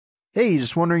Hey,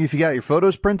 just wondering if you got your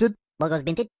photos printed? Bogos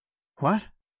binted? What?